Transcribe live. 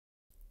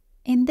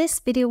In this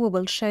video, we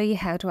will show you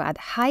how to add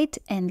height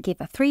and give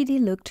a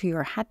 3D look to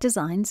your hat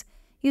designs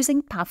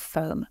using puff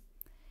foam.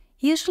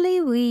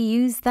 Usually, we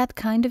use that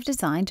kind of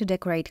design to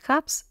decorate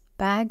cups,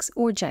 bags,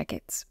 or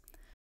jackets.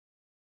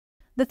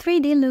 The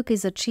 3D look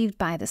is achieved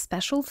by the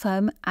special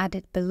foam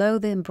added below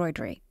the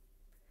embroidery.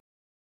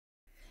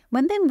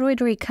 When the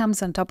embroidery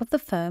comes on top of the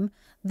foam,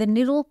 the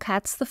needle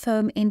cuts the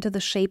foam into the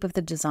shape of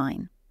the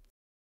design.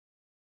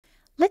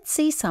 Let's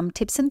see some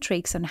tips and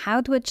tricks on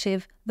how to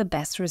achieve the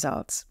best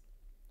results.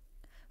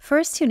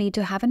 First, you need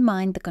to have in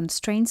mind the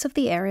constraints of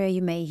the area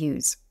you may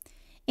use.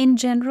 In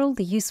general,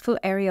 the useful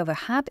area of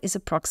a hat is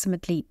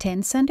approximately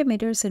 10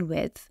 cm in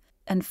width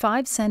and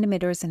 5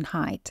 cm in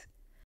height.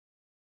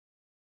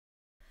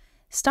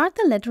 Start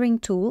the lettering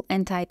tool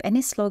and type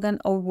any slogan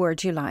or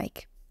word you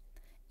like.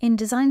 In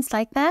designs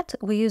like that,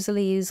 we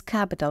usually use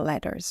capital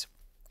letters.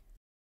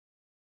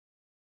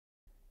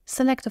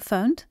 Select a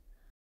font.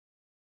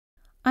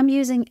 I'm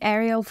using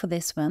Arial for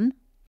this one.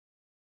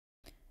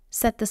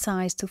 Set the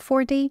size to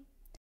 40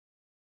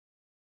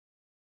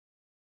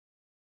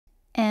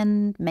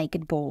 and make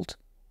it bold.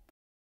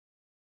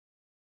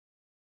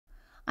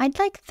 I'd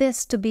like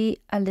this to be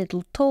a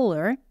little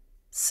taller,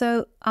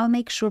 so I'll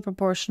make sure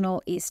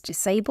proportional is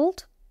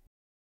disabled,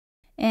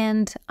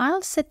 and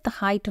I'll set the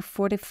height to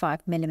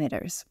 45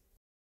 mm.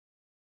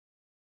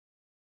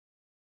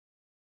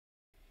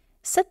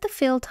 Set the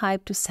fill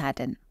type to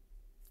satin.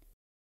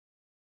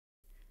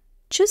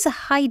 Choose a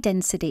high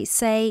density,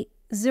 say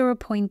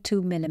 0.2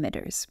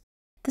 mm.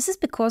 This is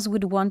because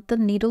we'd want the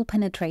needle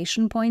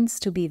penetration points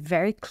to be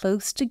very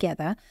close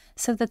together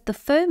so that the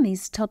foam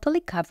is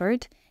totally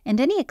covered and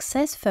any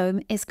excess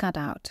foam is cut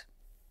out.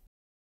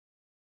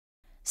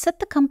 Set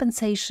the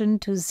compensation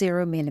to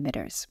 0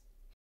 mm.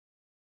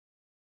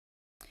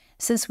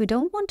 Since we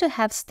don't want to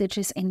have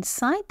stitches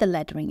inside the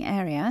lettering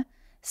area,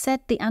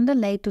 set the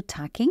underlay to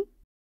tacking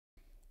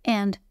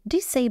and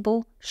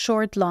disable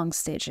short long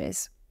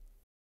stitches.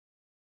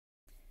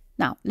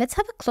 Now, let's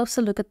have a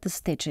closer look at the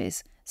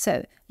stitches.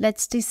 So,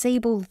 let's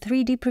disable the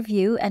 3D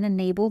preview and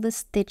enable the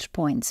stitch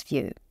points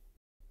view.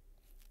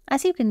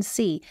 As you can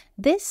see,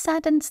 these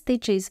satin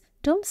stitches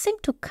don't seem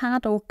to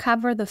cut or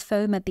cover the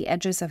foam at the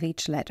edges of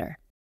each letter.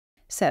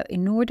 So,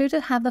 in order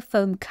to have the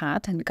foam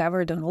cut and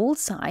covered on all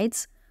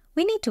sides,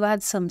 we need to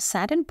add some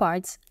satin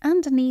parts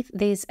underneath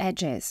these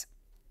edges.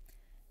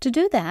 To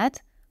do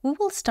that, we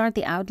will start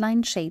the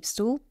Outline Shapes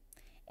tool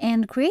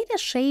and create a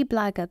shape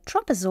like a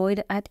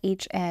trapezoid at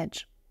each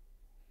edge.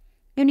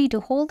 You need to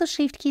hold the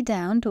Shift key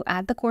down to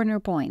add the corner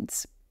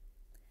points.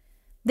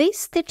 These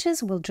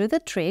stitches will do the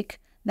trick,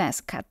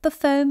 thus cut the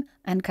foam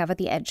and cover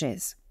the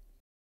edges.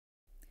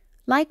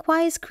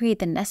 Likewise, create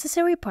the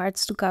necessary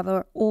parts to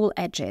cover all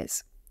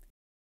edges.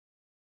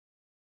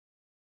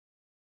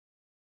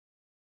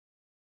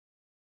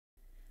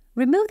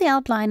 Remove the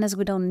outline as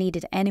we don't need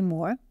it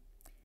anymore.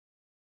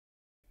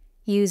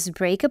 Use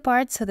break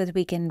apart so that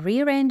we can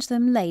rearrange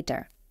them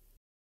later.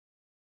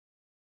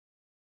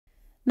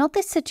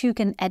 Notice that you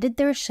can edit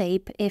their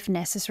shape if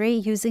necessary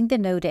using the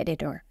node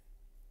editor.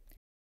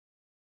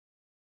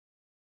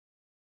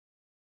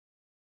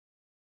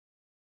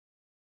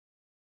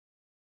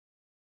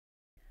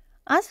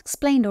 As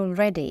explained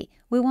already,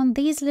 we want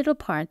these little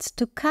parts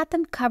to cut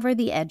and cover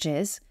the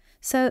edges,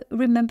 so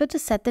remember to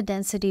set the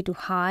density to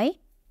high,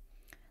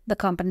 the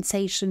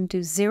compensation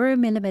to 0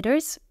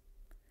 mm,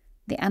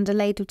 the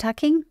underlay to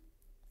tacking,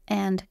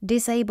 and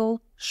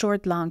disable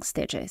short long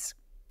stitches.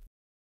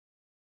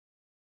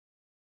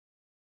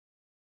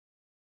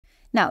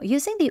 Now,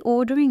 using the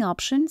ordering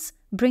options,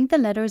 bring the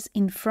letters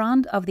in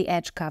front of the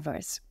edge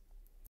covers.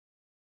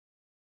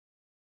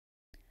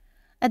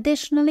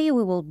 Additionally,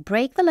 we will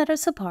break the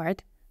letters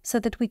apart so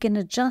that we can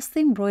adjust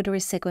the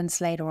embroidery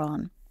sequence later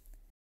on.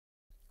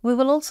 We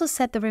will also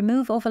set the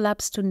Remove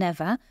Overlaps to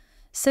Never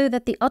so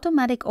that the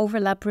automatic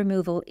overlap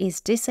removal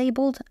is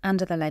disabled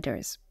under the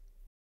letters.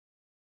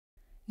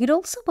 You'd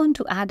also want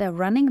to add a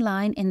running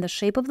line in the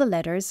shape of the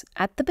letters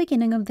at the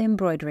beginning of the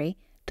embroidery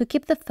to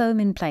keep the foam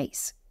in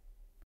place.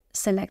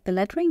 Select the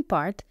lettering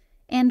part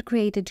and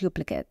create a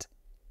duplicate.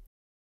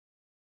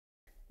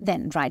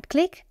 Then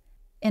right-click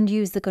and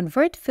use the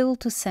Convert Fill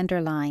to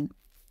Center Line.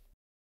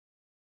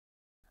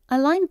 A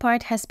line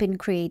part has been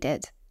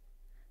created.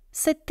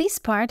 Set this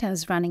part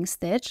as running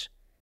stitch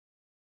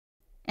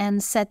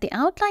and set the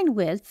outline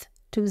width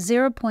to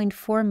 0.4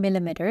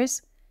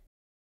 mm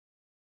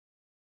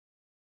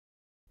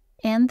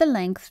and the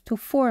length to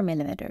 4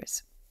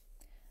 mm.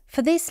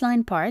 For this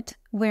line part,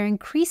 we're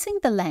increasing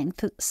the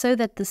length so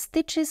that the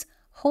stitches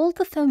hold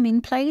the foam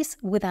in place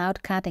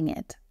without cutting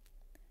it.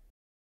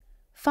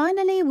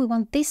 Finally, we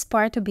want this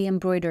part to be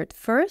embroidered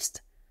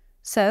first,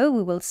 so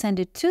we will send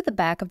it to the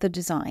back of the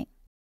design.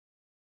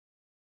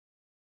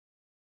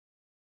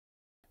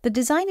 The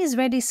design is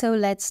ready, so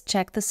let's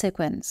check the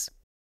sequence.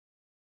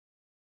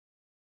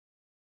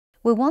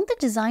 We want the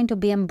design to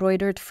be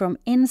embroidered from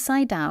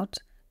inside out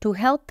to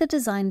help the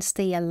design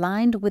stay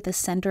aligned with the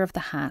center of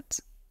the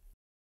hat.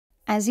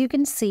 As you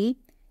can see,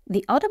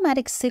 the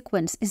automatic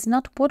sequence is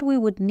not what we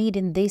would need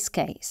in this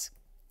case.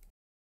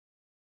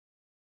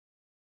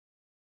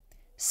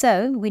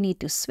 So we need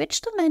to switch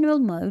to manual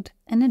mode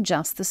and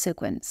adjust the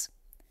sequence.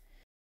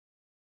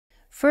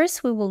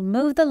 First, we will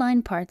move the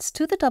line parts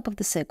to the top of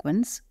the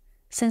sequence,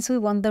 since we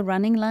want the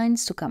running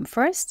lines to come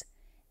first,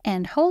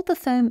 and hold the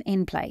foam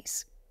in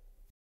place.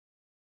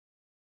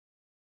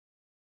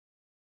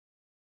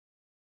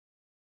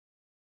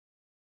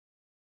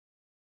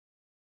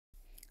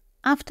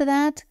 After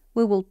that,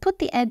 we will put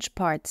the edge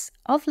parts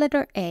of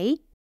letter A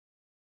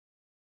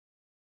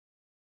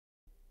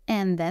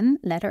and then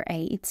letter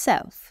A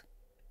itself.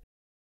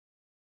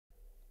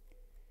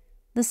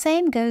 The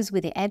same goes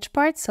with the edge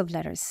parts of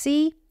letter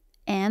C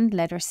and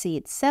letter C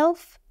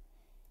itself,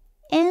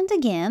 and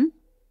again,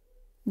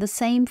 the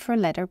same for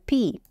letter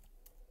P.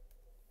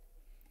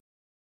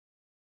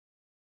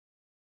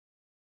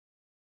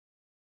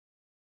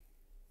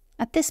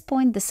 At this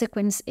point, the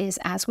sequence is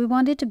as we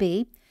want it to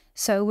be,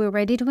 so we're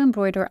ready to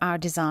embroider our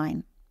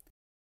design.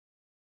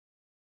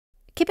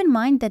 Keep in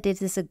mind that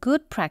it is a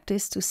good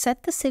practice to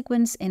set the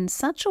sequence in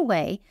such a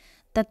way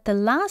that the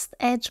last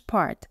edge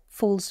part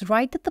falls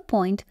right at the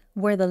point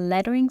where the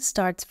lettering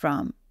starts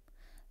from.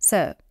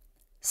 So,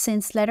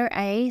 since letter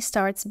A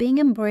starts being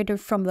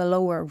embroidered from the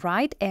lower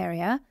right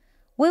area,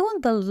 we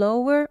want the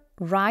lower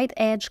right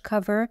edge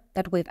cover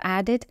that we've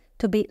added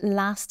to be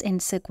last in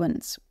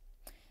sequence.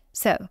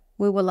 So,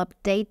 we will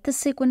update the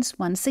sequence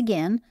once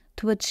again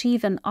to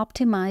achieve an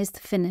optimized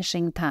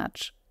finishing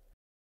touch.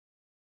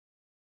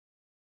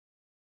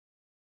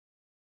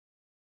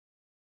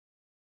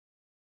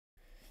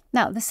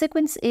 Now, the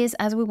sequence is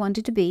as we want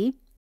it to be.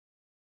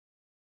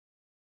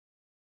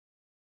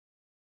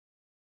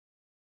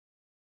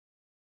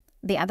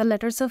 The other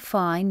letters are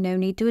fine, no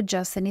need to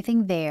adjust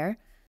anything there.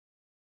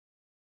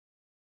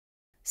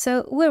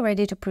 So we're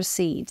ready to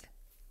proceed.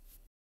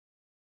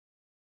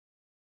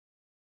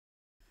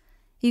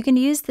 You can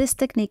use this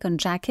technique on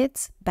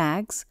jackets,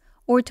 bags,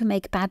 or to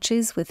make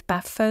patches with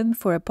puff foam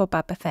for a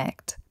pop-up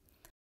effect.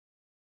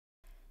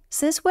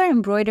 Since we're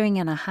embroidering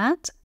on a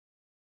hat,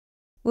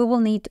 we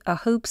will need a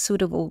hoop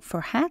suitable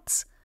for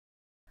hats,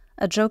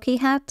 a jockey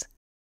hat,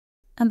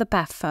 and the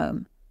puff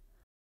foam.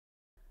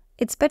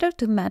 It's better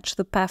to match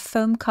the puff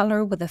foam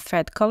color with the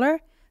thread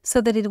color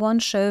so that it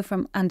won't show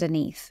from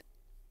underneath.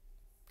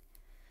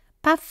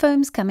 Puff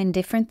foams come in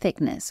different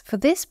thickness. For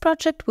this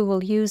project, we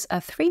will use a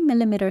 3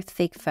 mm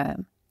thick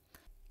foam.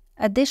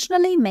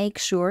 Additionally, make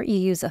sure you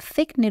use a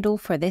thick needle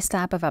for this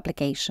type of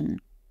application.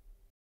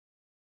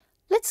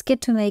 Let's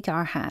get to make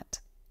our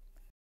hat.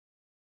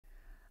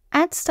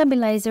 Add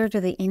stabilizer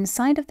to the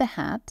inside of the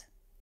hat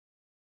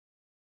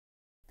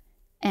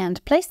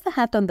and place the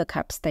hat on the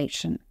cup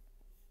station.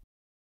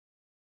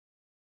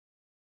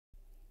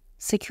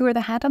 Secure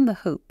the hat on the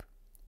hoop.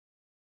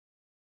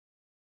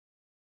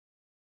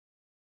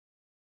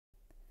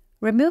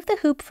 Remove the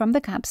hoop from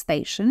the cap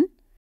station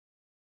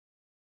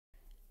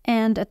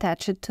and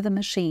attach it to the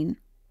machine.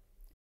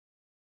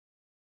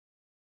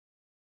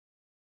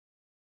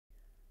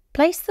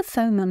 Place the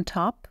foam on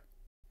top,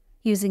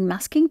 using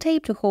masking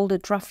tape to hold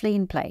it roughly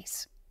in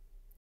place.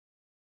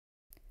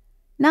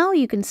 Now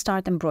you can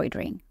start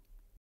embroidering.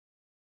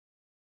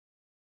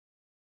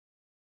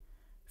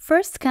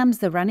 First comes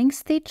the running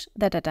stitch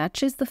that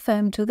attaches the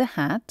foam to the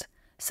hat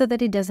so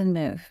that it doesn't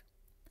move.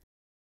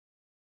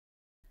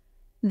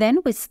 Then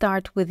we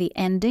start with the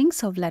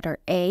endings of letter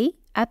A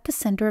at the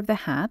center of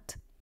the hat,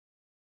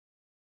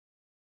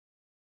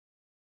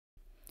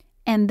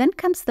 and then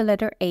comes the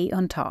letter A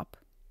on top.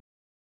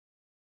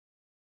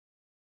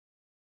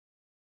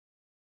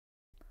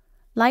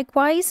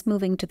 Likewise,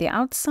 moving to the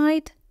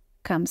outside,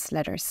 comes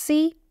letter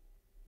C,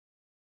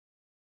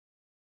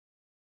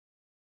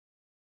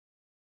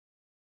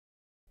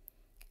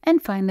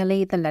 and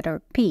finally the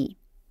letter P.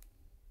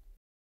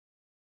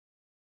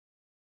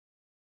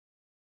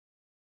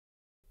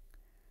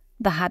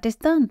 The hat is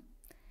done.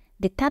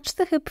 Detach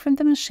the hoop from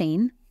the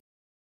machine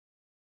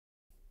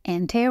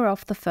and tear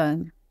off the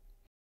foam.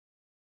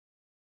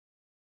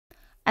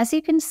 As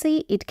you can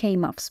see, it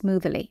came off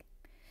smoothly.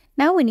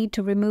 Now we need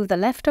to remove the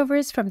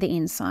leftovers from the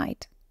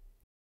inside.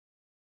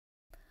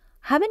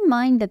 Have in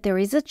mind that there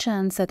is a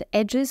chance that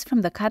edges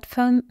from the cut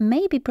foam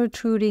may be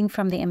protruding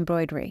from the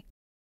embroidery.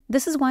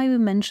 This is why we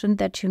mentioned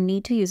that you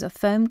need to use a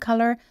foam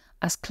color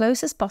as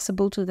close as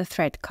possible to the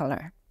thread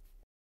color.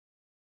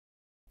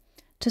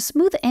 To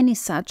smooth any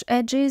such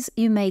edges,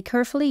 you may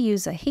carefully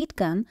use a heat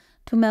gun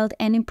to melt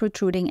any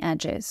protruding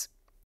edges.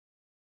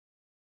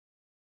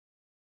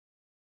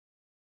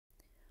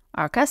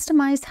 Our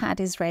customized hat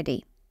is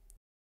ready.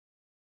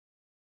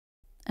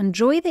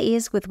 Enjoy the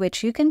ease with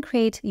which you can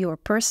create your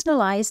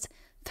personalized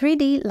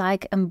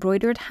 3D-like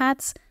embroidered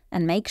hats,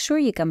 and make sure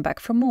you come back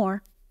for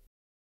more.